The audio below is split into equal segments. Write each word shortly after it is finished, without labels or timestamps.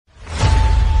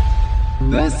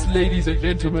This, ladies and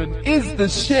gentlemen, is The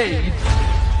Shade.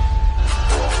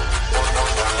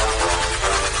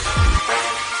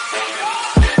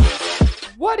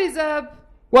 What is up?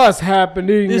 What's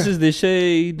happening? This is The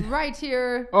Shade Right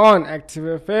here. on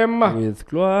Active FM. with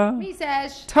Gloire. Me,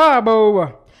 Sash.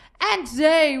 Thabo. And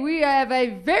today we have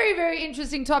a very, very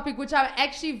interesting topic, which I'm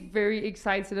actually very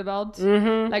excited about.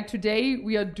 Like today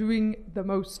we are doing the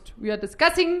most. We are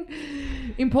discussing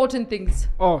important things.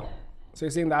 Oh, so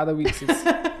you're saying the other weeks it's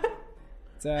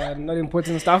not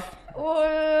important stuff?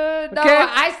 No, Okay.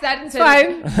 I didn't say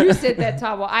Fine. that. You said that,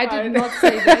 Tabo. I did not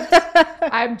say that.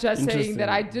 I'm just saying that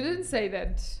I didn't say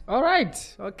that. All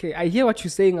right. Okay. I hear what you're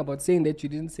saying about saying that you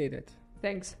didn't say that.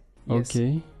 Thanks. Yes.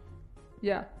 Okay.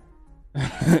 Yeah.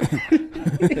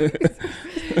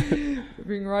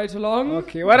 Moving right along.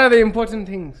 Okay. What are the important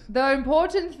things? The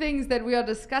important things that we are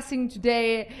discussing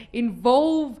today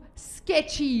involve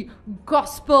sketchy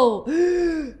gospel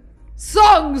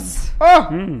songs.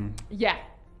 Oh, Yeah.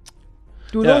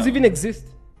 do Yeah. those even exist?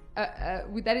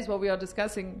 That is what we are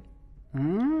discussing.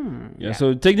 Yeah,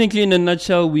 so technically, in a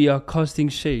nutshell, we are casting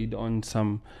shade on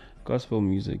some gospel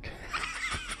music.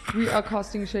 We are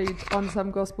casting shade on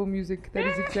some gospel music. That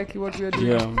is exactly what we are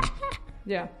doing. Yeah.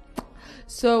 Yeah.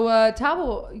 So,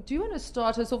 Tabo, do you want to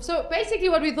start us off? So, basically,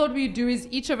 what we thought we'd do is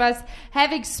each of us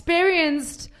have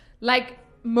experienced like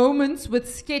moments with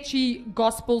sketchy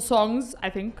gospel songs. I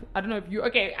think. I don't know if you.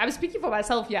 Okay, I'm speaking for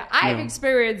myself here. I've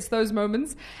experienced those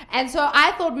moments. And so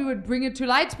I thought we would bring it to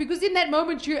light because in that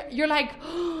moment, you're like,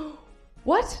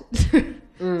 what?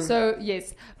 So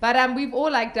yes, but we've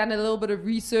all like done a little bit of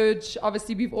research.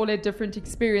 Obviously, we've all had different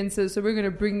experiences, so we're going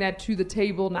to bring that to the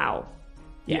table now.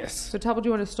 Yes. So Tabo, do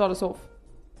you want to start us off?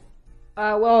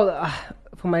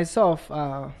 For myself,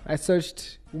 I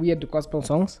searched weird gospel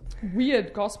songs.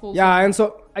 Weird gospel. Yeah, and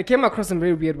so I came across some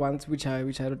very weird ones, which I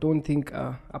don't think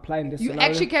apply in this You scenario.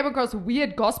 actually came across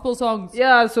weird gospel songs.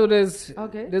 Yeah, so there's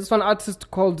Okay. one artist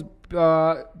called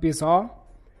Bizarre,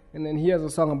 and then he has a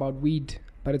song about weed,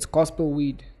 but it's gospel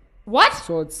weed. What?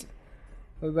 So it's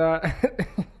the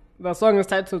the song is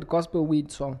titled Gospel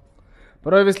Weed Song,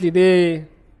 but obviously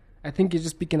I think he's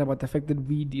just speaking about the fact that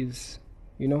weed is,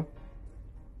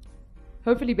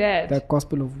 Hopefully bad. the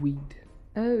gospel of weed.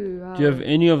 Oh. Wow. Do you have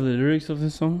any of the lyrics of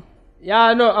this song?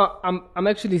 Yeah, no, I'm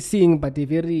actually seeing, but they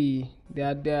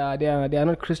are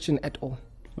not Christian at all.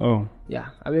 Oh. Yeah,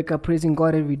 I wake up praising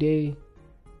God every day.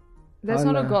 That's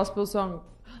not a gospel song.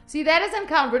 See, that doesn't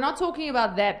count. We're not talking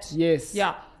about that. Yes.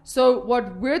 Yeah. So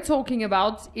what we're talking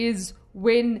about is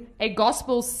when a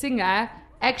gospel singer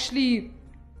actually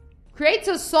creates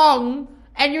a song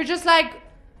and you're just like,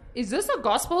 is this a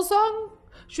gospel song?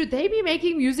 Should they be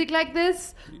making music like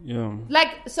this? Yeah.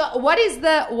 Like, so what is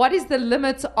the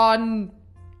limit on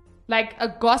like a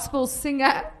gospel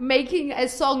singer making a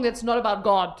song that's not about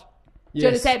God? Do you Yes.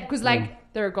 understand? Because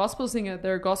like they're a gospel singer,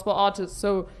 they're a gospel artist.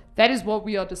 So that is what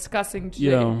we are discussing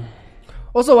today. Yeah.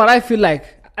 Also, what I feel like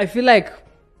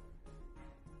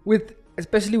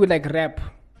especially with like rap,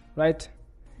 right?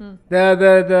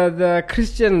 The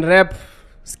Christian rap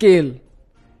scale.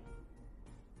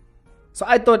 So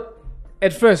I thought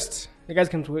at first, you guys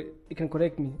can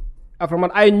correct me. From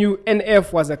what I knew,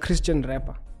 NF was a Christian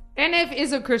rapper. NF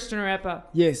is a Christian rapper.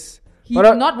 Yes. He But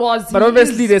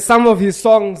obviously is. there's some of his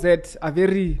songs that are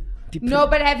very deep. No,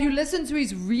 but have you listened to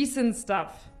his recent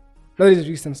stuff? Not his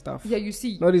recent stuff. Yeah, you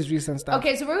see. Not his recent stuff.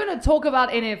 Okay, so we're going to talk about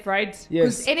NF, right?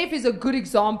 Yes. Because NF is a good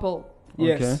example.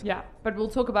 Yes. Okay. Yeah, but we'll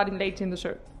talk about him later in the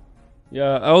show.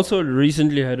 Yeah, I also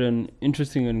recently had an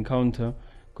interesting encounter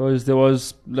because there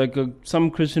was like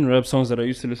some Christian rap songs that I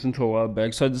used to listen to a while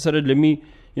back. So I decided, let me,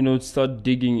 start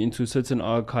digging into certain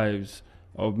archives.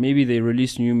 Or maybe they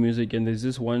released new music and there's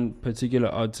this one particular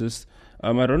artist.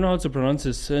 I don't know how to pronounce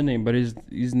his surname, but his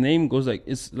name goes like,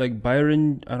 it's like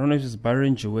Byron. I don't know if it's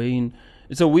Byron Joane.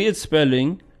 It's a weird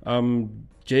spelling.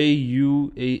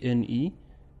 Juane.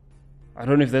 I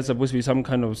don't know if that's supposed to be some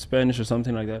kind of Spanish or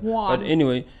something like that. Juan. But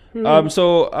anyway,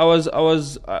 so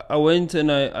I went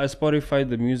and I Spotified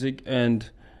the music and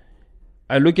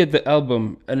I look at the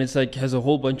album and it's like has a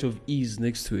whole bunch of E's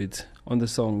next to it on the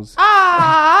songs.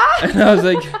 And I was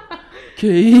like,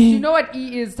 okay. You know what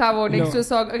E is, Tavo, next No. to a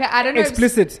song? Okay, I don't know.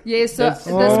 Explicit. Yes, so That's-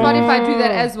 the Spotify do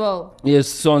that as well. Yes,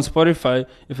 so on Spotify,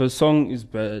 if a song is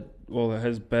bad, well, it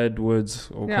has bad words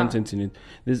or Yeah. content in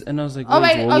it. And I was like, Oh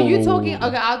wait, whoa, are whoa, you whoa, talking? whoa.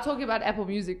 Okay, I'll talk about Apple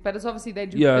Music, but it's obviously they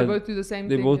Yeah, both do the same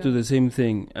They thing. both yeah. do the same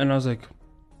thing. And I was like,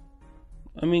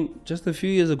 I mean, just a few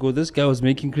years ago, this guy was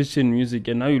making Christian music,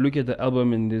 and now you look at the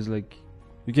album and there's like,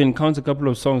 you can count a couple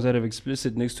of songs that have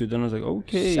explicit next to it. And I was like,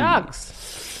 okay.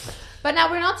 Shucks. But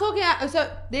now we're not talking.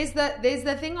 So there's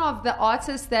the thing of the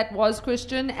artist that was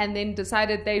Christian and then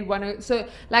decided they want to. So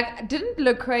like, didn't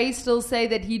Lecrae still say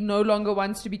that he no longer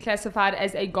wants to be classified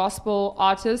as a gospel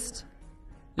artist?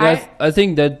 Yeah, I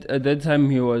think that at that time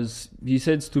he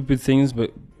said stupid things,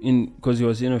 but because he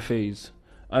was in a phase.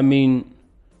 I mean,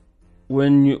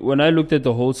 when I looked at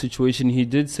the whole situation, he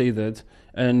did say that,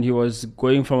 and he was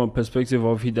going from a perspective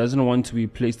of he doesn't want to be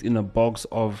placed in a box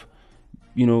of,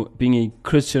 being a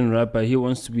Christian rapper. He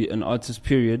wants to be an artist,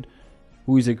 period,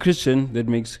 who is a Christian that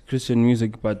makes Christian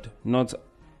music, but not.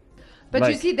 But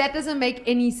you see, that doesn't make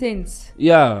any sense.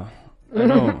 Yeah. I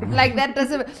know. Like that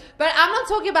doesn't. But I'm not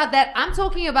talking about that. I'm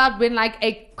talking about when like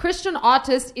a Christian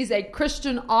artist is a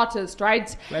Christian artist,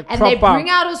 right? Like and proper. they bring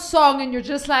out a song, and you're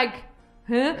just like,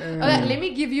 huh? Okay, let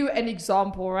me give you an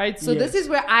example, right? So Yes. this is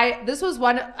where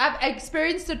I've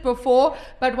experienced it before,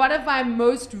 but one of my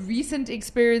most recent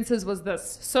experiences was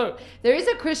this. So there is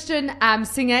a Christian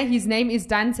singer. His name is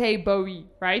Dante Bowie,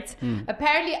 right?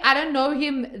 Apparently, I don't know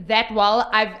him that well.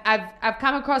 I've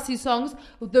come across his songs.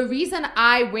 The reason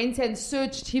I went and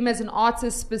searched him as an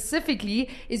artist specifically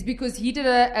is because he did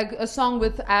a song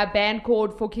with a band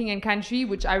called For King and Country,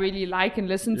 which I really like and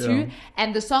listen to.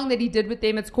 And the song that he did with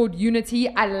them, it's called Unity.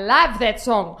 I love that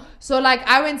song. So like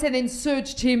I went and then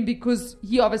searched him because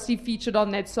he obviously featured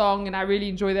on that song, and I really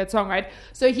enjoy that song, right?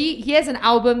 So he has an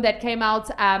album that came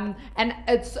out, and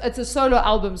it's a solo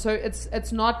album. So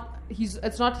it's not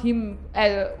him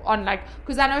on like,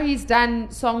 because I know he's done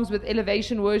songs with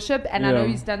Elevation Worship, and I know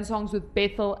he's done songs with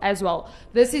Bethel as well.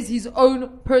 This is his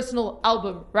own personal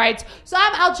album, right? So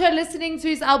I'm out here listening to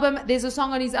his album. There's a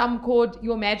song on his album called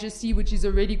Your Majesty, which is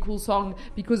a really cool song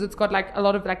because it's got like a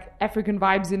lot of like African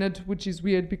vibes in it, which is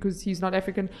weird because he's not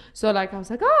African. So like I was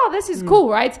like, oh, this is cool,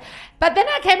 right? But then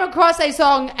I came across a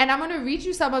song, and I'm going to read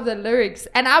you some of the lyrics,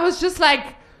 and I was just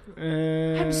like,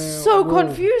 I'm so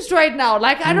confused right now.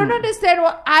 Like, I don't understand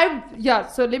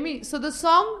so the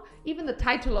song, even the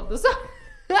title of the song,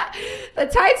 the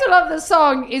title of the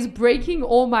song is Breaking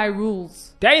All My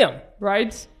Rules. Damn.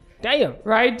 Right? Damn.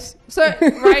 Right? So,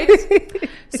 right?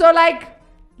 So, like,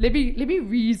 let me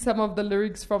read some of the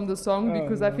lyrics from the song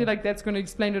because I feel like that's going to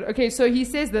explain it. Okay, so he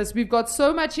says this: we've got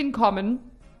so much in common.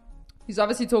 He's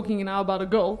obviously talking now about a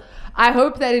girl. I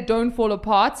hope that it don't fall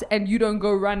apart and you don't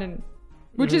go running.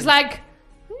 Which is like,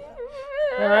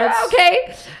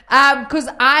 okay, because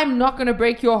I'm not going to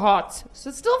break your heart. So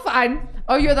it's still fine.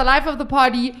 Oh, you're the life of the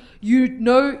party. You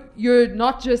know you're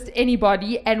not just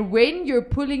anybody. And when you're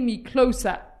pulling me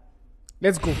closer.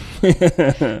 Let's go.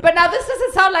 But now this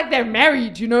doesn't sound like they're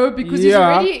married, because he's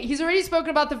already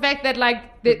spoken about the fact that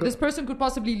like this person could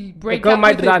possibly break up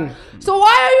with him. So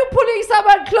why are you pulling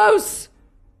someone close?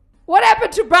 What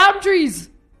happened to boundaries?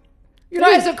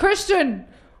 As a Christian.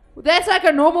 That's like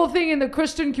a normal thing in the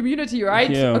Christian community, right?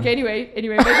 Yeah. Okay, anyway,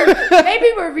 maybe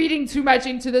we're reading too much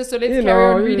into this, so let's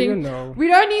carry on reading. We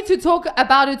don't need to talk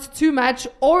about it too much.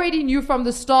 Already knew from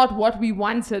the start what we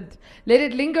wanted. Let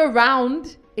it linger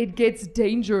round, it gets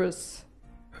dangerous.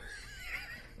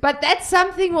 But that's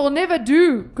something we'll never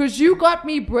do, because you got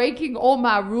me breaking all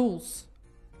my rules.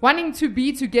 Wanting to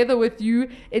be together with you,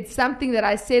 it's something that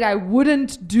I said I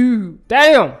wouldn't do.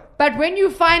 Damn. But when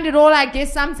you find it all, I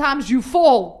guess sometimes you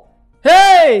fall.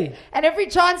 Hey! And every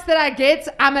chance that I get,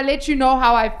 I'ma let you know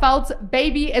how I felt.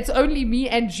 Baby, it's only me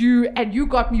and you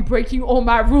got me breaking all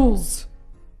my rules.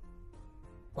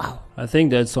 Wow. I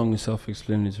think that song is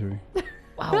self-explanatory.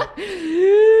 Wow.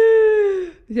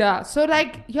 Yeah, so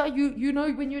like, you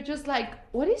know, when you're just like,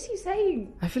 what is he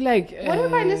saying? I feel like... What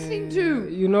am I listening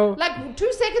to? Like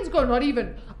 2 seconds ago, not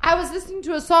even. I was listening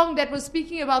to a song that was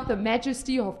speaking about the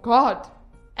majesty of God.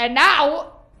 And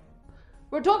now...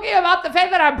 we're talking about the fact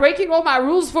that I'm breaking all my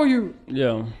rules for you.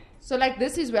 Yeah. So, like,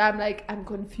 this is where I'm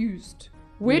confused.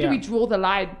 Where do we draw the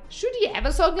line? Should he have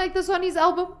a song like this on his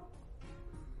album?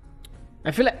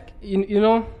 I feel like,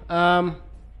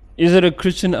 is it a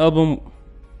Christian album?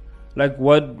 Like,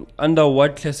 under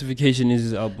what classification is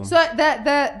his album? So,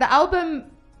 the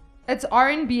album, it's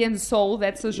R&B and soul.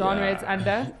 That's the genre it's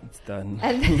under. It's done.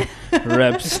 And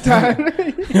Raps.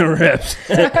 Raps.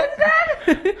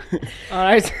 all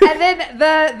right. And then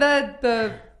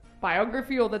the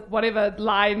biography or the whatever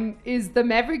line is the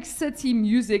Maverick City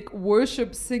Music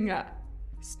worship singer.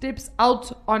 steps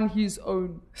out on his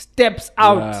own. Steps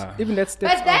out. Yeah. Even that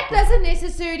steps out. But that doesn't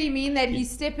necessarily mean that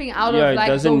he's stepping out Yeah, of it like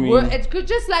the doesn't work. mean- It could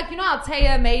just like, you know how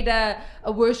Taya made a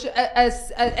worship,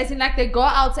 as in like they go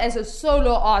out as a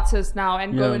solo artist now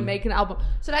and go Yeah. and make an album.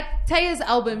 So like Taya's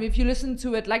album, if you listen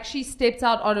to it, like she stepped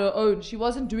out on her own. She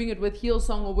wasn't doing it with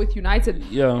Hillsong or with United.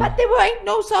 Yeah. But there were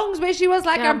no songs where she was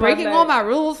like, Yeah, I'm but breaking like- all my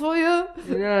rules for you.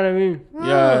 You know what I mean?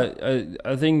 Yeah,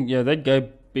 I think that guy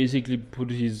basically put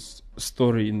his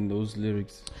story in those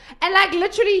lyrics. And like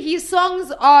literally his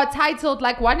songs are titled,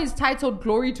 like one is titled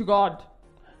Glory to God.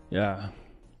 Yeah.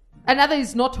 Another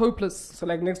is Not Hopeless. So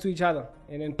like next to each other.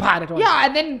 And then that one. Yeah,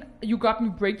 and then you got me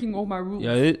breaking all my rules.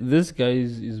 Yeah, this guy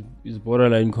is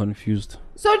borderline confused.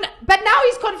 So, but now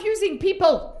he's confusing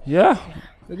people. Yeah.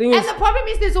 The thing And is, the problem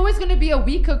is there's always going to be a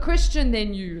weaker Christian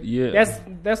than you. Yeah.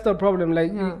 that's the problem.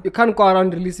 Like Yeah. you can't go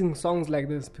around releasing songs like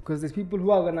this because there's people who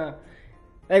are gonna,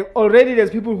 like already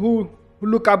there's people who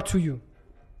look up to you.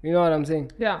 You know what I'm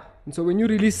saying? Yeah. And so when you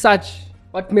release such,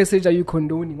 what message are you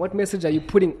condoning? What message are you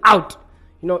putting out?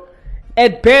 You know,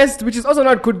 at best, which is also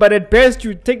not good, but at best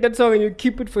you take that song and you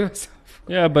keep it for yourself.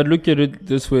 Yeah, but look at it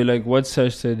this way, like what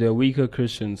Sash said, they're weaker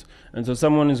Christians. And so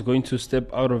someone is going to step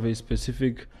out of a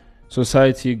specific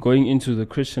society, going into the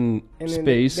Christian And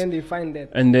space, then they find that.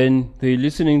 and then they're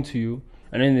listening to you,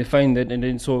 and then they find that, and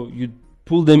then so you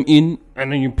pull them in,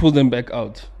 and then you pull them back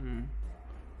out.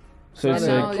 So it's I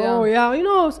know, like, yeah. Oh yeah, you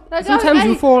know, Like, sometimes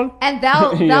you fall. And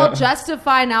they'll Yeah.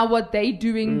 justify now what they're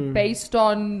doing based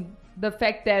on the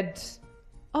fact that,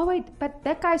 oh wait, but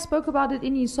that guy spoke about it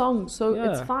in his song, so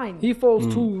Yeah. it's fine. He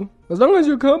falls too, as long as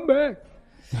you come back.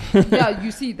 Yeah,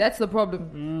 you see, that's the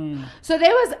problem. So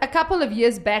there was a couple of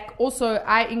years back also,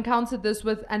 I encountered this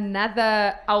with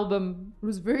another album. It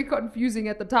was very confusing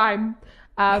at the time.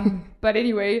 But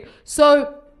anyway,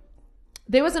 so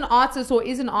there was an artist, or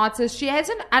is an artist. She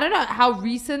hasn't, I don't know how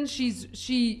recent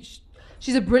she's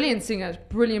a brilliant singer.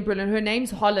 Brilliant. Her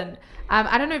name's Holland.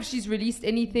 I don't know if she's released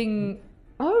anything.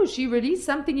 Oh, she released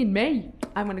something in May.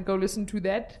 I'm going to go listen to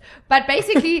that. But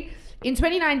basically, in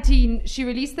 2019, she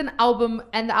released an album,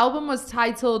 and the album was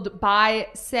titled By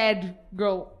Sad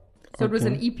Girl. So it was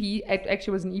an EP. It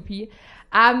actually was an EP.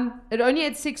 It only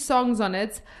had 6 songs on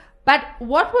it. But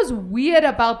what was weird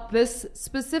about this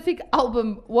specific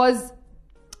album was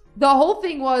the whole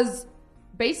thing was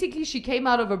basically she came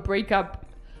out of a breakup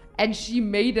and she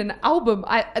made an album.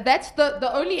 That's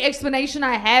the only explanation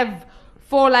I have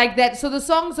for like that. So the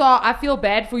songs are I Feel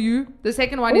Bad for You. The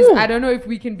second one is Ooh. I Don't Know If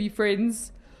We Can Be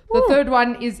Friends. The third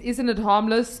one is Isn't It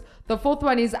Harmless. The fourth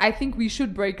one is I Think We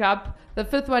Should Break Up. The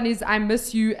fifth one is I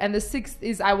Miss You. And the sixth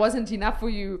is I Wasn't Enough for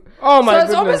You. Oh my so it's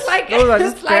goodness. almost like Those are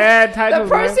it's just like bad titles,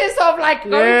 the man. process of like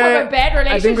going Yeah. from a bad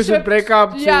relationship. I think we should break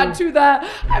up Yeah, to- to the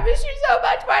I miss you so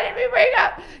much. Why did we break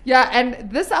up? Yeah,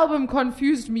 and this album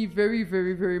confused me very,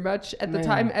 very, very much at the Man.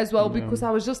 time as well because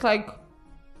I was just like,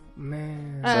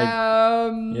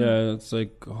 Man. yeah, it's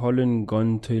like Holland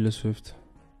gone Taylor Swift.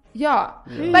 yeah.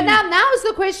 But now is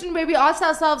the question where we ask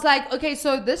ourselves like, okay,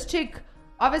 so this chick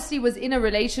obviously was in a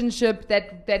relationship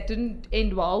that didn't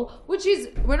end well, which is,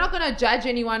 we're not going to judge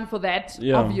anyone for that,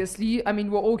 Yeah. obviously. I mean,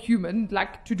 we're all human.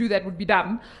 Like, to do that would be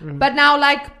dumb. But now,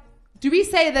 like, do we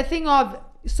say the thing of,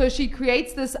 so she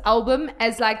creates this album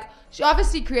as like, she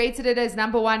obviously created it as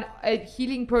number one, a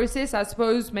healing process, I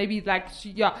suppose, maybe like,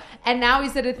 and now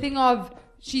is it a thing of,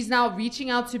 she's now reaching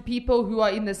out to people who are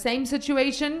in the same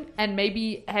situation and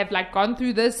maybe have like gone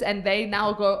through this and they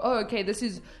now go, oh, okay, this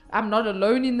is, I'm not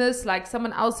alone in this. Like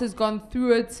someone else has gone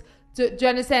through it. Do you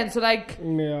understand? So like,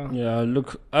 Yeah. Yeah,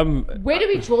 look, where do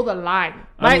we draw the line?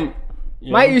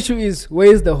 My issue is,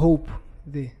 where's the hope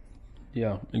there?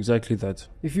 yeah, exactly that.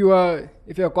 If you're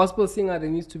a gospel singer, there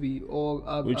needs to be, or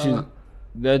Which is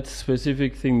that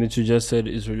specific thing that you just said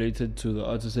is related to the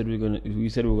artist that we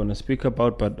said we're gonna speak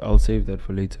about, but I'll save that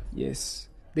for later. yes,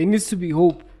 there needs to be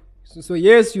hope. So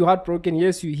yes, you're heartbroken.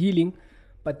 Yes, you're healing,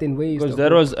 but then where is Because the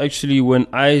that hope? was actually when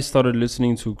I started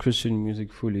listening to Christian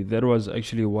music fully. That was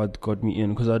actually what got me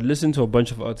in. Because I'd listened to a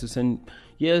bunch of artists, and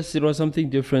yes, it was something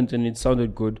different and it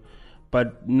sounded good,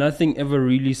 but nothing ever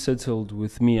really settled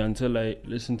with me until I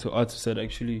listened to artists that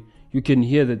actually you can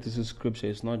hear that this is scripture.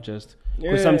 It's not just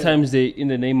because Yeah. sometimes they, in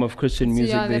the name of Christian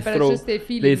music, yeah, they but it's throw just their they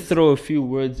feelings. throw a few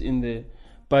words in there,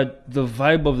 but the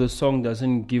vibe of the song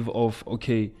doesn't give off.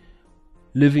 Okay,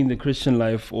 living the Christian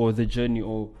life or the journey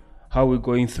or how we're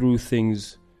going through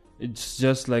things. It's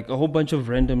just like a whole bunch of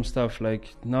random stuff.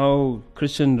 Like now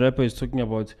Christian rapper is talking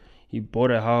about he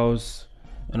bought a house,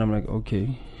 and I'm like,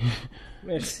 okay.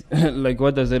 Yes. Like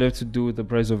what does that have to do with the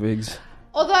price of eggs?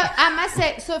 Although I must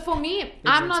say, so for me,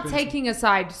 I'm not taking a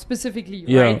side specifically,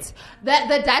 Yeah. right?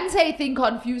 The Dante thing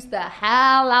confused the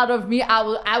hell out of me.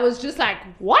 I was just like,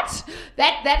 what?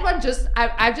 That one just,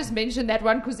 I just mentioned that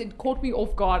one because it caught me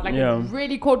off guard. Like, Yeah. it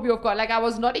really caught me off guard. Like, I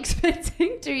was not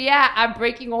expecting to, I'm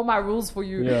breaking all my rules for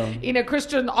you in a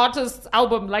Christian artist's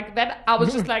album. Like, that, I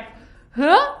was just like,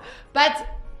 huh? But,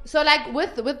 so like,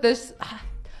 with this...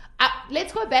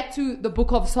 let's go back to the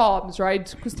Book of Psalms,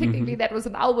 right? Because technically that was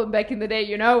an album back in the day,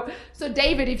 you know? So,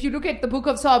 David, if you look at the Book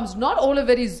of Psalms, not all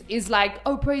of it is like,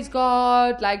 oh, praise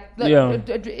God. Like,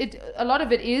 a lot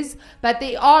of it is. But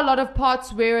there are a lot of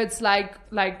parts where it's like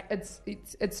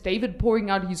it's David pouring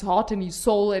out his heart and his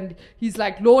soul. And he's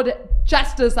like, Lord,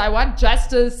 justice. I want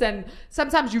justice. And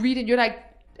sometimes you read and you're like,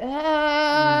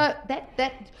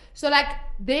 that. So, like,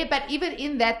 there, but even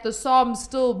in that, the Psalms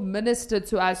still minister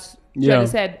to us. You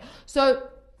understand? So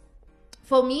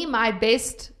for me, my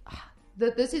best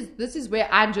this is where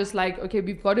I'm just like, okay,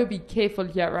 we've got to be careful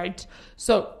here, right?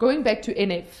 So going back to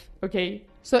NF, okay?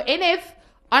 So NF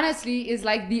honestly is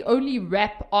like the only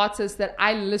rap artist that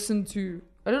I listen to.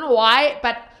 I don't know why,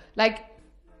 but like,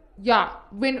 yeah,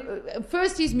 when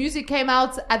first his music came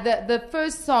out, the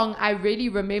first song I really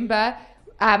remember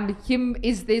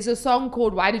there's a song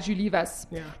called Why Did You Leave Us?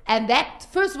 Yeah. And that,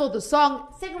 first of all, the song,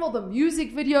 second of all, the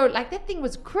music video, like that thing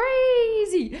was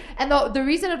crazy. And the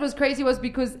reason it was crazy was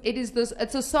because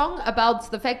it's a song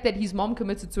about the fact that his mom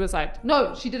committed suicide.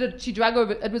 No,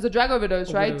 it was a drug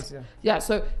overdose, right? Yeah,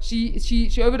 so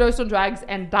she overdosed on drugs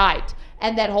and died.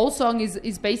 And that whole song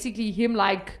is basically him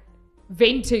like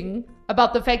venting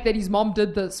about the fact that his mom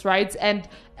did this, right? And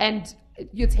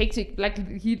it's hectic. Like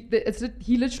he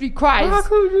literally cries.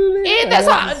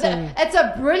 It's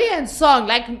a brilliant song.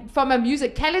 Like from a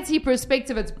musicality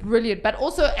perspective, it's brilliant. But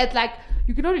also at like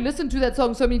you can only listen to that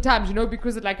song so many times, you know,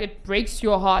 because it breaks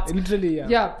your heart. Literally,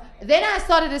 yeah. Then I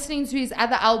started listening to his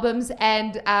other albums,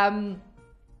 and I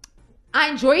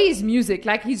enjoy his music.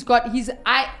 Like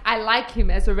I like him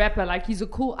as a rapper. Like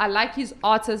I like his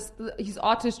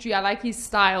artistry. I like his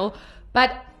style.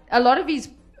 But a lot of his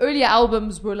earlier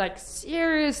albums were like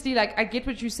seriously, like I get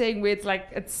what you're saying, where it's like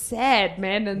it's sad,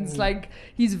 man, and it's like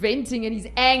he's venting and he's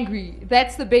angry.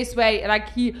 That's the best way. Like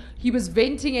he was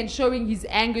venting and showing his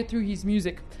anger through his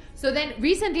music. So then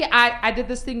recently I did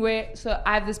this thing where, so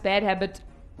I have this bad habit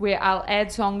where I'll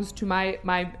add songs to my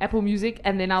Apple Music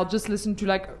and then I'll just listen to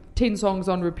like 10 songs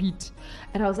on repeat.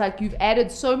 And I was like, you've added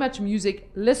so much music,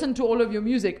 listen to all of your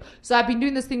music. So I've been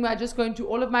doing this thing where I just go into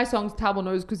all of my songs. Thabo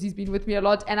knows because he's been with me a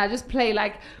lot, and I just play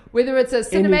like whether it's a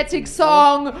cinematic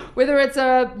song, whether it's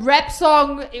a rap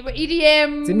song,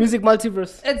 EDM. It's a music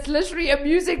multiverse. It's literally a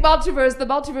music multiverse, the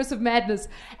multiverse of madness.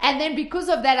 And then because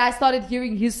of that, I started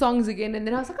hearing his songs again, and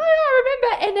then I was like, oh yeah,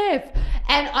 I remember NF.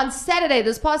 And on Saturday,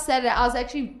 this past Saturday, I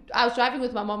was driving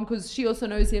with my mom because she also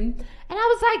knows him. And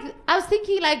I was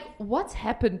thinking like, what's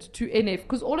happened to NF?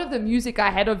 Because all of the music I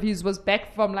had of his was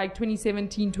back from like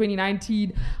 2017,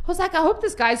 2019. I was like, I hope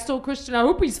this guy's still Christian. I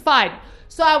hope he's fine.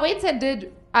 So I went and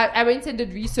did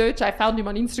research. I found him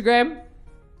on Instagram,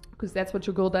 because that's what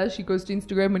your girl does. She goes to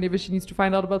Instagram whenever she needs to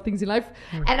find out about things in life.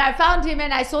 And I found him,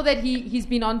 and I saw that he's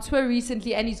been on tour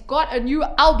recently, and he's got a new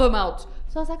album out.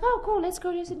 So I was like, oh, cool, let's go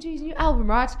listen to his new album,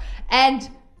 right? And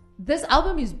this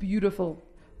album is beautiful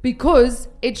because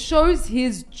it shows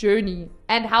his journey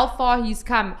and how far he's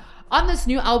come. On this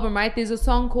new album, right, there's a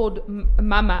song called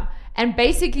Mama. And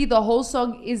basically the whole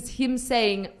song is him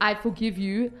saying, I forgive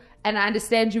you, and I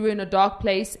understand you were in a dark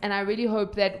place, and I really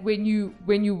hope that when you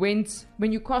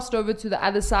crossed over to the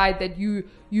other side, that you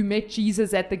met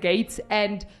Jesus at the gates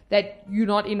and that you're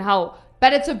not in hell.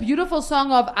 But it's a beautiful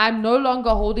song of, I'm no longer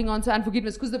holding on to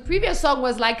unforgiveness. Because the previous song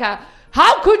was like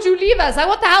how could you leave us? Like,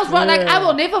 what the hell's wrong? Like, I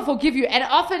will never forgive you. And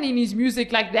often in his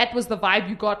music, like, that was the vibe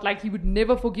you got. Like, he would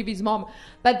never forgive his mom.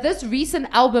 But this recent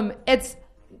album, it's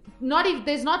not even,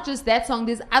 there's not just that song,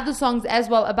 there's other songs as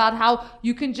well about how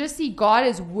you can just see God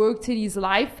has worked in his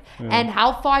life and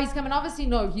how far he's come. And obviously,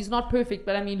 no, he's not perfect,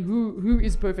 but I mean, who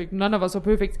is perfect? None of us are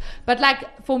perfect. But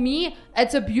like, for me,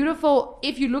 it's a beautiful,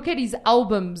 if you look at his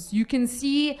albums, you can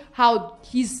see how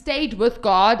he's stayed with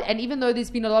God. And even though there's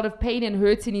been a lot of pain and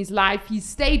hurts in his life, he's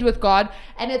stayed with God.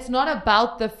 And it's not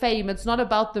about the fame, it's not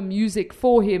about the music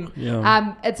for him.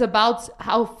 It's about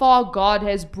how far God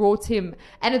has brought him.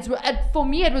 And for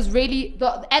me, it was really,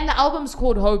 and the album's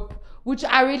called Hope, which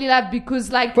I really love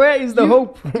because like, where is the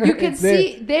hope? You can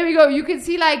see, there we go, you can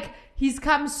see like he's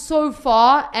come so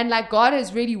far and like God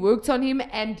has really worked on him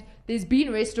and there's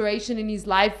been restoration in his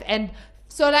life. And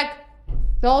so like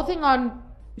the whole thing on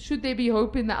should there be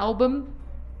hope in the album,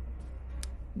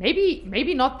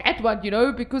 maybe not that one,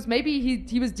 because maybe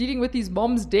he was dealing with his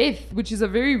mom's death, which is a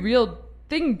very real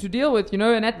thing to deal with,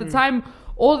 and at the time,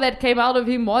 all that came out of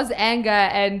him was anger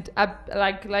and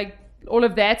like all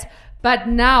of that. But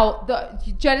now, do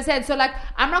you understand? So like,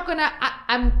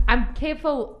 I'm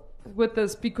careful with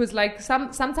this because like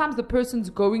sometimes the person's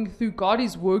going through, God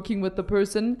is working with the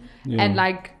person, and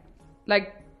like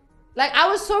I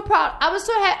was so proud. I was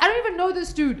so happy. I don't even know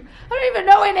this dude. I don't even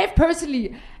know NF personally,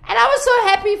 and I was so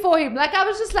happy for him. Like I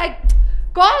was just like,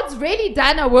 God's really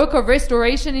done a work of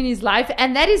restoration in his life,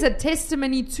 and that is a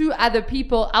testimony to other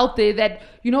people out there that,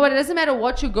 you know what, it doesn't matter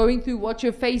what you're going through, what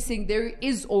you're facing, there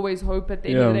is always hope at the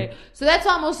end of the day. So that's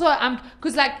why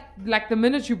because like the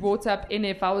minute you brought up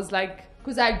NF, I was like,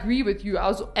 because I agree with you.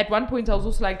 At one point I was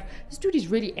also like, this dude is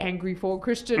really angry for a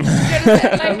Christian.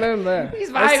 Like, I remember. His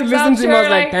vibes I used to listen to him, I was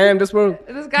like, damn,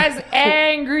 this guy's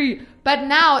angry. But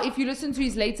now, if you listen to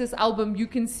his latest album, you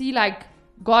can see like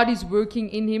God is working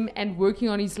in him and working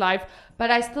on his life. But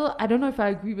I don't know if I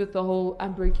agree with the whole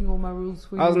I'm breaking all my rules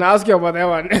for you. I was going to ask you about that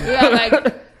one. Yeah,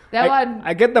 like that one.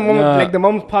 I get the moment, like the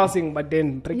mom's passing, but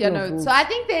then breaking of rules. So I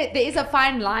think there is a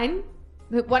fine line.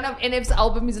 One of NF's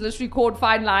album is literally called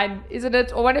Fine Line, isn't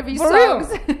it? Or one of his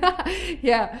songs.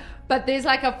 Yeah. But there's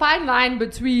like a fine line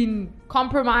between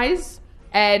compromise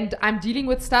and I'm dealing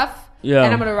with stuff. Yeah.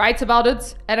 And I'm going to write about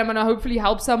it. And I'm going to hopefully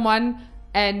help someone.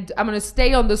 And I'm going to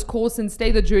stay on this course and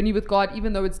stay the journey with God,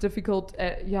 even though it's difficult.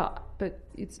 But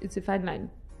it's a fine line.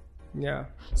 Yeah.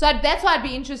 So that's why I'd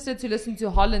be interested to listen to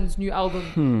Holland's new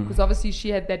album. Because obviously she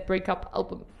had that breakup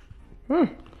album.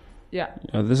 Yeah.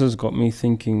 This has got me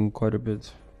thinking quite a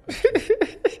bit.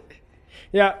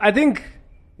 Yeah, I think,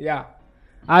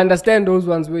 I understand those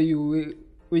ones where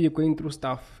you're going through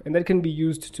stuff, and that can be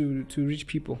used to reach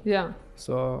people. Yeah.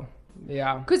 So,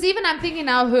 yeah. Because even I'm thinking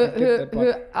now,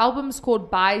 her album's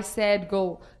called Bye Sad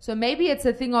Girl. So maybe it's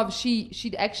a thing of she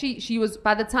was,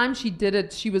 by the time she did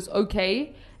it, she was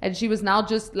okay, and she was now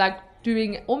just like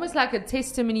doing almost like a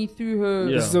testimony through her.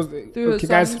 Yeah. Through her songs.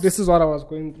 Guys, this is what I was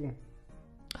going through.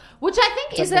 Which I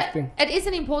think is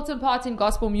an important part in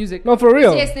gospel music. No, for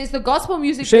real. Yes, there's the gospel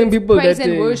music, people praise that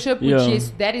and worship,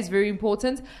 which that is very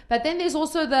important. But then there's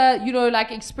also the,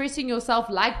 like expressing yourself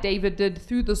like David did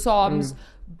through the Psalms,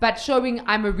 but showing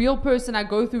I'm a real person, I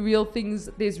go through real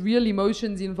things, there's real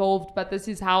emotions involved, but this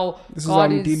is how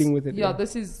God is dealing with it. Yeah,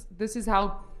 this is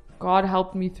how God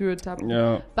helped me through it.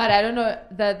 Yeah. But I don't know,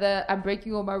 the I'm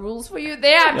breaking all my rules for you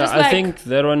there. I'm just I think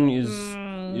that one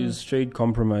is straight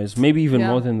compromise, maybe even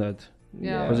more than that.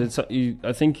 Yeah, because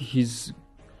I think he's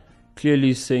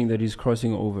clearly saying that he's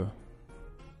crossing over.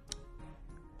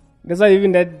 That's not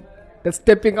even that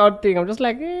stepping out thing. I'm just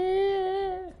like,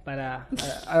 but I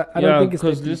don't think it's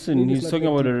because listen, he's talking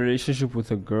about a relationship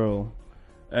with a girl,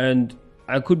 and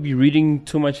I could be reading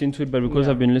too much into it, but because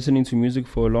I've been listening to music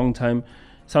for a long time,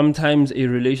 sometimes a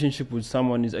relationship with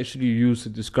someone is actually used to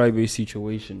describe a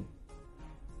situation.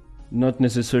 Not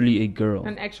necessarily a girl.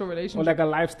 An actual relationship. Or like a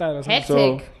lifestyle or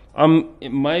something. Hectic. So,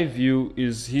 my view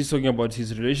is he's talking about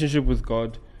his relationship with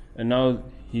God, and now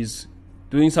he's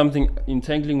doing something,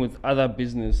 entangling with other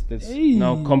business that's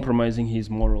now compromising his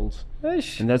morals.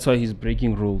 And that's why he's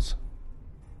breaking rules.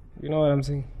 You know what I'm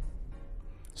saying?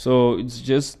 So it's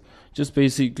just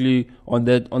basically on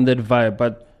that vibe.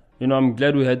 But, I'm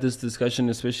glad we had this discussion,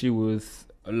 especially with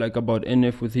about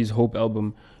NF with his Hope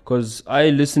album. Because I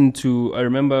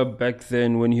remember back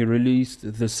then when he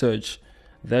released The Search,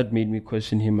 that made me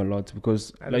question him a lot.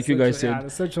 Because like you guys said,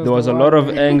 there was a lot of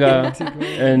anger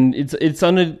and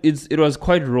it was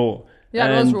quite raw. Yeah,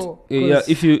 and it was raw.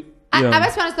 I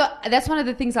must be honest though, that's one of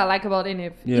the things I like about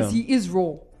NF is he is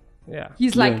raw. Yeah.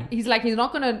 He's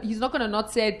not gonna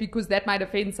not say it because that might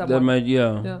offend someone. That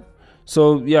might,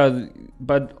 So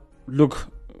but look,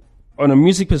 on a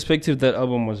music perspective, that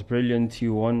album was brilliant. He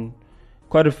won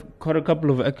quite a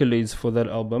couple of accolades for that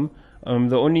album.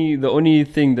 The only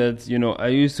thing that I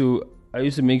used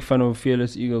to make fun of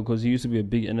Fearless Eagle because he used to be a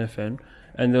big NF fan,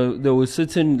 and there was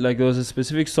a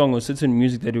specific song or certain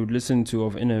music that he would listen to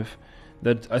of NF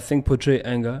that I think portray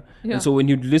anger, and so when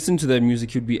he'd listen to that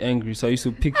music, he'd be angry. So I used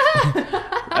to pick.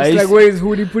 Where is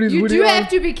hoodie? Put his hoodie You do on. have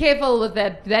to be careful with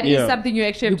that. That is something you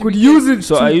actually have to. You could use it.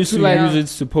 So I used to use it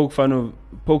to poke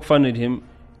fun at him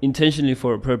intentionally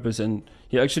for a purpose, and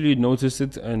he actually noticed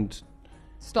it and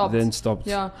then stopped.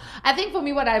 Yeah, I think for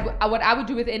me, what I would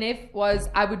do with NF was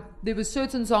there were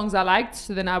certain songs I liked,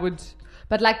 so then I would.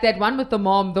 But like that one with the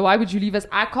mom, the Why Would You Leave Us?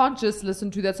 I can't just listen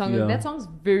to that song. Yeah. That song's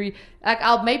very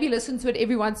I'll maybe listen to it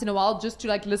every once in a while just to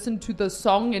listen to the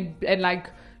song and be like,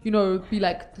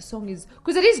 the song is,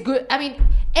 because it is good. I mean,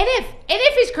 NF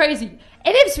is crazy.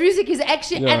 NF's music is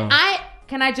actually, and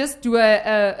can I just do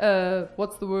a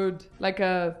what's the word? Like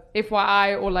a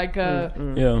FYI or like a...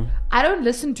 Yeah. I don't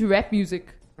listen to rap music.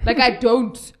 Like I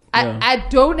don't. Yeah. I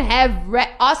don't have rap.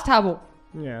 Ask Thabo.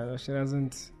 Yeah, she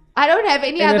doesn't. I don't have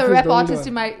any NF other is rap the only artist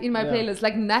in one. my Yeah. playlist.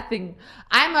 Like nothing.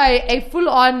 I'm a full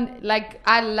on, like,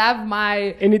 I love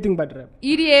my Anything but rap.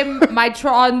 EDM, my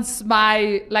trance,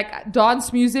 my like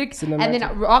dance music, and then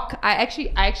Cinematic. rock. I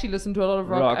actually listen to a lot of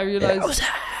rock. Rock. I realize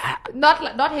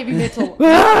not heavy metal. no.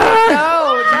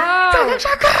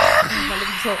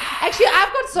 Actually,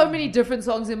 I've got so many different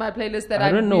songs in my playlist that I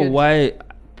don't know weird. why,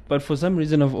 but for some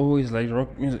reason I've always liked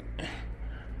rock music.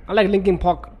 I like Linkin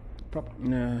Park. Proper.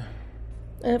 Yeah.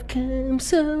 I've come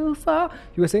so far.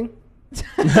 You were saying?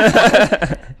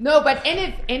 No, but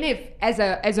NF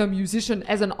as a musician,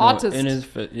 as an artist,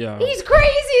 Yeah. he's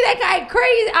crazy. That guy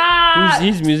crazy.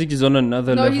 His music is on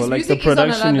another No, level. his Like the music is on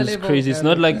production another is level. crazy. It's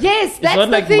not like Yes, it's that's not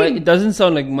the like thing. it doesn't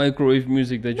sound like microwave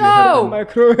music that you No. heard.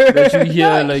 Microwave. That you hear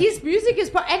No, like his music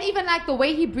is, and even like the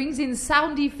way he brings in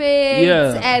sound effects,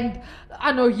 Yeah. and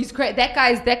I know he's great. That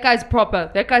guy's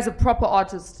proper. That guy's a proper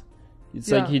artist. it's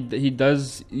Yeah. like he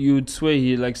does. You'd swear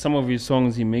he like some of his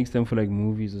songs he makes them for like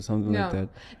movies or something like that.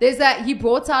 There's that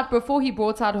before he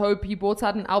brought out Hope, he brought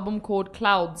out an album called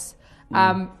Clouds.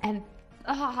 And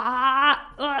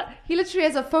he literally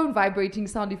has a phone vibrating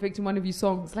sound effect in one of his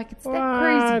songs. Like it's that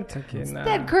crazy. Okay, nah.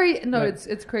 That crazy. No, Might-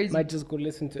 it's crazy. Might just go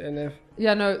listen to NF.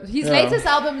 Yeah, no. His Yeah. latest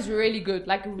album is really good.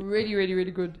 Like really, really,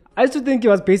 really good. I used to think he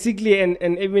was basically an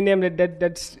Eminem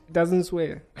that doesn't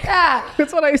swear. Yeah.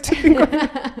 That's what I used to think.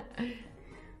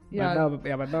 Yeah.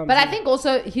 But now. But I think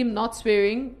also him not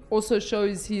swearing also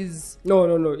shows his...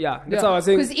 No. Yeah, that's how I was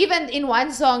saying. Because even in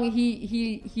one song,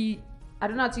 he I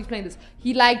don't know how to explain this.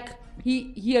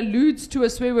 He alludes to a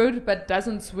swear word but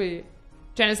doesn't swear.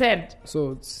 Do you understand?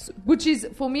 So it's Which is,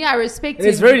 for me, I respect and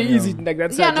it's him. very easy. Like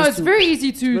that's Yeah, no, it's very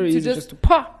easy to just... to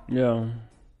pa. Yeah.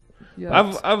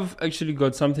 Yeah. I've actually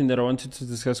got something that I wanted to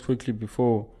discuss quickly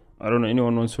before I don't know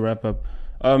anyone wants to wrap up.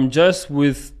 Just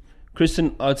with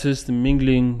Christian artists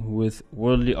mingling with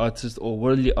worldly artists or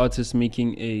worldly artists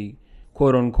making a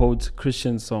quote unquote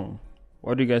Christian song.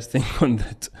 What do you guys think on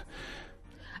that?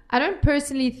 I don't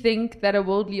personally think that a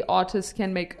worldly artist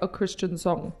can make a Christian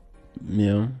song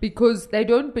Yeah. because they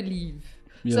don't believe.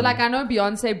 Yeah. So, like, I know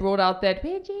Beyonce brought out that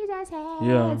when Jesus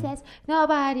says,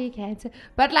 nobody can say.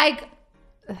 But, like,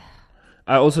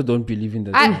 I also don't believe in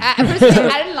that. I personally,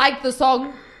 I didn't like the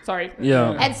song. Sorry.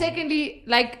 Yeah. And secondly,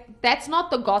 like, that's not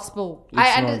the gospel.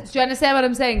 It's not. Do you understand what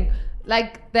I'm saying?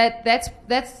 Like, that's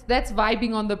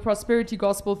vibing on the prosperity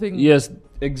gospel thing. Yes,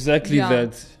 exactly Yeah.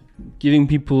 that. Giving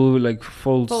people like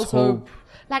false hope.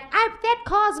 Like, that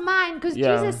car's mine because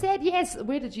Yeah. Jesus said yes.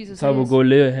 Where did Jesus say Tabo, yes? go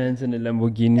lay your hands in a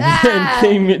Lamborghini Ah, and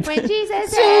claim it. When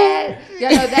Jesus said, yeah,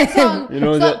 no, that song. You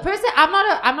know so that- personally,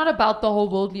 I'm not about the whole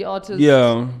worldly artist.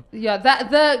 Yeah. Yeah,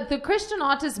 that the Christian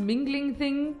artist mingling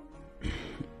thing.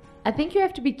 I think you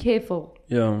have to be careful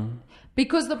Yeah.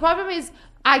 because the problem is,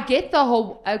 I get the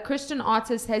whole Christian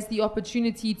artist has the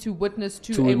opportunity to witness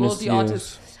to a witness, worldly yes.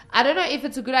 artist. I don't know if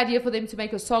it's a good idea for them to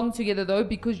make a song together though,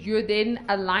 because you're then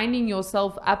aligning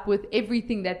yourself up with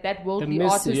everything that worldly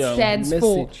message, artist yeah, stands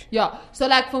for. message. Yeah. So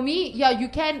like for me, yeah, you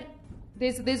can.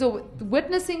 There's a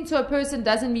witnessing to a person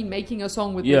doesn't mean making a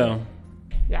song with Yeah. them.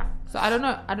 Yeah. So I don't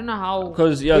know how.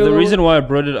 Because the reason why I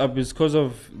brought it up is because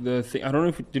of the thing. I don't know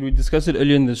if did we discuss it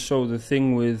earlier in the show. The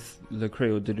thing with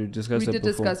Lecrae, or did we discuss We it did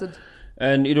before? discuss it.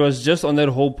 And it was just on that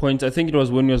whole point. I think it was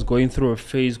when he was going through a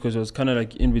phase because it was kind of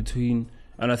like in between.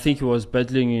 And I think he was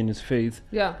battling in his faith.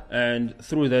 Yeah. And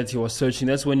through that, he was searching.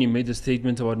 That's when he made the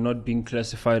statement about not being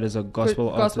classified as a gospel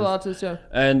artist. Yeah.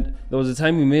 And there was a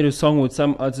time he made a song with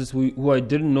some artists who I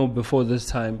didn't know before this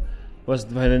time. Was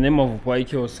by the name of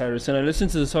YK Osiris. And I listened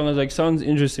to the song. I was like, sounds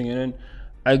interesting. And then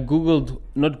I on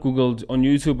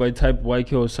YouTube, I typed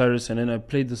YK Osiris. And then I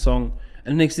played the song.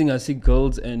 And next thing I see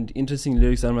girls and interesting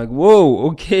lyrics. And I'm like, whoa,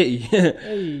 okay.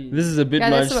 This is a bit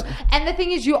much. And the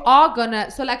thing is, you are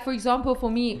gonna. So, like for example, for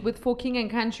me with For King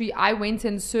and Country, I went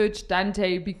and searched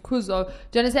Dante because of.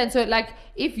 Do you understand? So, like,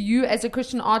 if you as a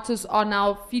Christian artist are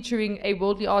now featuring a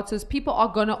worldly artist, people are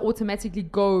gonna automatically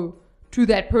go to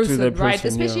that person, right?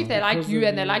 Especially if they like you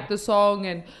and they like the song,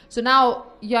 and so now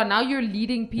you're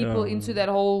leading people into that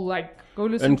whole like. Go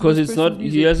listen And to because this it's not, person's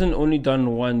he music. hasn't only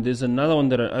done one. There's another one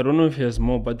that I don't know if he has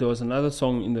more, but there was another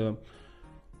song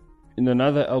in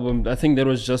another album. I think that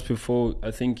was just before.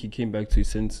 I think he came back to his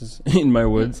senses. In my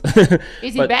words,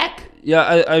 Is he back?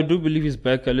 Yeah, I do believe he's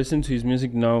back. I listen to his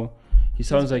music now. He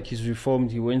sounds like he's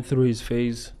reformed. He went through his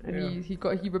phase. And he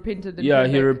repented. And Yeah,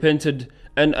 came he back. repented,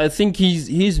 and I think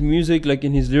his music, like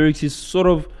in his lyrics, he's sort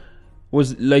of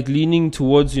was like leaning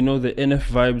towards, you know, the NF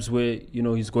vibes where, you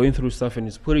know, he's going through stuff and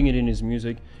he's putting it in his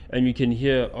music. And you can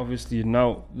hear, obviously,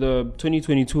 now the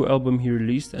 2022 album he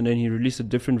released, and then he released a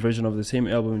different version of the same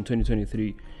album in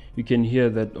 2023. You can hear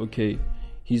that, okay,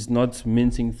 he's not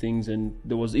mincing things. And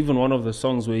there was even one of the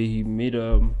songs where he made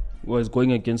was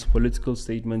going against political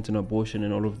statements and abortion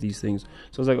and all of these things.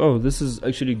 So I was like, oh, this is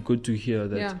actually good to hear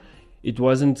that it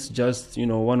wasn't just, you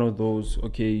know, one of those,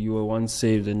 okay, you were once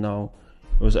saved and now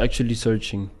it was actually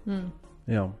searching.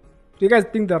 Yeah. Do you guys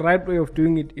think the right way of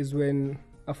doing it is when,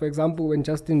 for example, when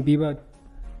Justin Bieber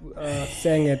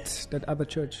sang at that other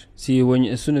church? See,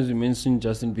 as soon as you mentioned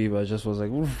Justin Bieber, I just was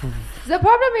like, oof. The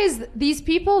problem is these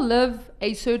people live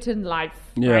a certain life,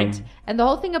 right? And the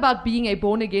whole thing about being a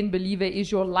born-again believer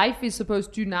is your life is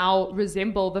supposed to now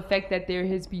resemble the fact that there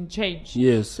has been change.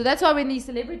 Yes. So that's why when these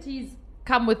celebrities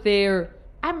come with their,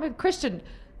 I'm a Christian,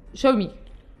 show me.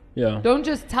 Yeah. Don't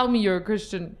just tell me you're a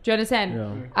Christian. Do you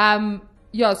understand?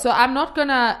 Yeah. So I'm not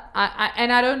gonna,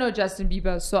 and I don't know Justin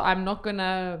Bieber, so I'm not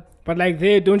gonna. But like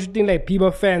don't you think like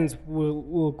Bieber fans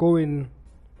will go and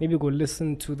maybe go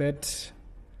listen to that,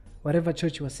 whatever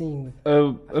church you were singing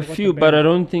with? A few, but I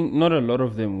don't think, not a lot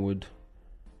of them would.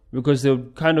 Because they'll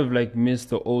kind of like miss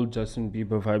the old Justin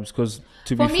Bieber vibes. Because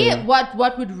for me,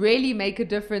 what would really make a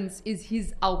difference is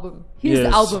his album.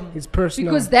 His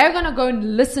personal. Because they're gonna go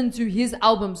and listen to his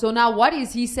album. So now, what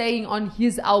is he saying on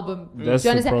his album? That's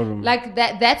the problem. Like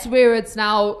that's where it's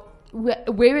now.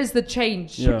 Where is the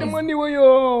change? Yeah. The money where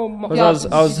your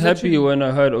I was happy when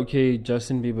I heard, okay,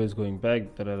 Justin Bieber is going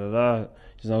back. Da da da da.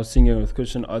 He's now singing with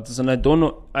Christian artists, and I don't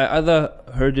know. I either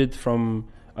heard it from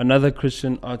another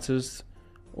Christian artist,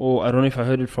 or I don't know if I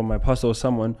heard it from my pastor or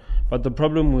someone. But the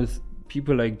problem with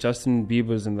people like Justin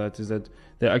Bieber's and that is that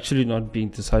they're actually not being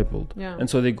discipled. Yeah. And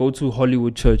so they go to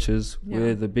Hollywood churches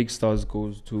where the big stars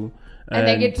goes to. And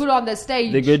they get put on the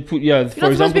stage. They get put, yeah. For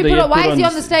example, why is he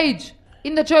on the stage?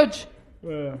 In the church?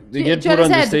 They get put on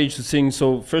the stage to sing.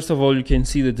 So first of all, you can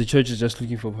see that the church is just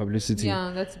looking for publicity.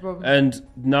 Yeah, that's the problem. And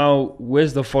now,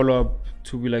 where's the follow-up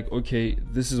to be like, okay,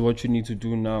 this is what you need to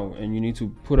do now, and you need to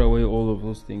put away all of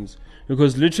those things,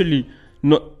 because literally,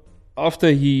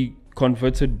 after he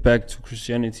converted back to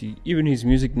Christianity, even his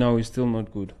music now is still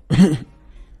not good.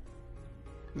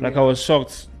 Like I was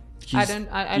shocked.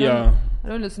 I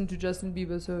don't listen to Justin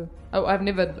Bieber, so I've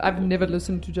never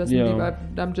listened to Justin Bieber.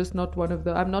 I'm just not one of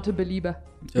the. I'm not a believer.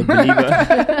 A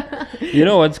believer. You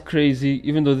know what's crazy?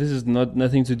 Even though this is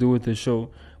nothing to do with the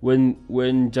show,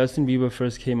 when Justin Bieber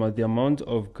first came out, the amount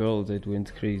of girls that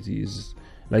went crazy is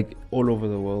like all over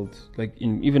the world. Like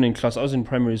even in class, I was in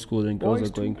primary school, and girls are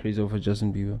going crazy over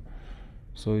Justin Bieber.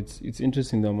 So it's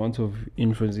interesting the amount of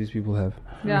influence these people have.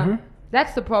 Yeah. Mm-hmm.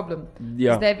 That's the problem.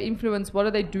 Yeah. They have influence. What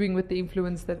are they doing with the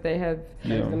influence that they have?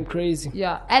 Makes them crazy.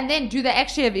 Yeah. And then do they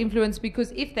actually have influence?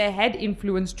 Because if they had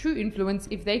influence, true influence,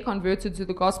 if they converted to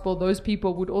the gospel, those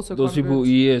people would also convert. People,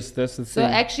 yes, that's the thing. So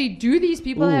actually, do these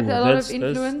people have a lot of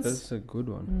influence? That's a good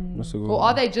one. That's a good or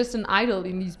are they just an idol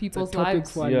in these people's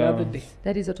lives? For another day.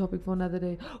 That is a topic for another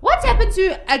day. What's happened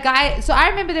to a guy? So I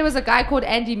remember there was a guy called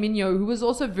Andy Mineo who was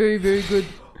also very, very good.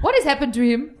 What has happened to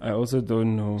him? I also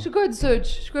don't know. Should go and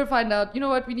search. Should go and find out. You know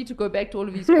what? We need to go back to all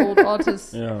of these old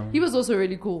artists. Yeah. He was also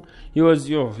really cool. He was,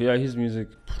 his music.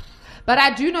 But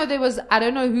I do know there was, I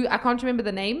don't know who, I can't remember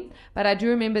the name, but I do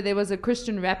remember there was a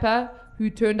Christian rapper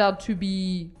who turned out to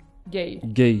be gay.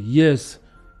 Gay, yes.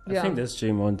 Yeah. I think that's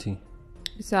Jay Monty.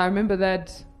 So I remember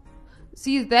that.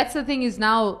 See, that's the thing is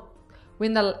now,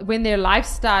 when their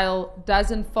lifestyle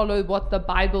doesn't follow what the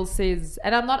Bible says,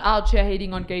 and I'm not out here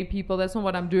hating on gay people, that's not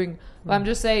what I'm doing, but I'm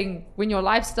just saying when your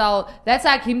lifestyle, that's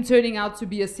like him turning out to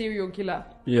be a serial killer,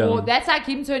 or that's like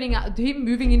him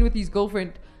moving in with his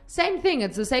girlfriend, same thing,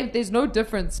 it's the same, there's no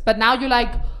difference. But now you're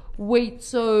like, wait,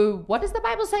 so what does the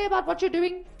Bible say about what you're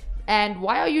doing, and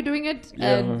why are you doing it?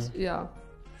 And so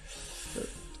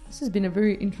this has been a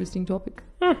very interesting topic.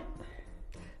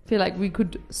 Feel like we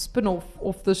could spin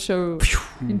off the show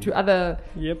into other.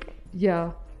 Yep.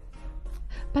 Yeah.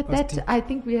 But I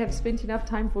think we have spent enough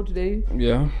time for today.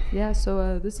 Yeah. Yeah.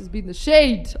 So this has been The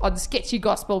Shade on Sketchy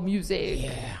Gospel Music.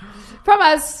 Yeah. From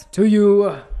us to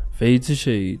you. Fade to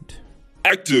Shade.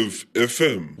 Active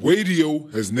FM. Radio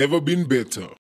has never been better.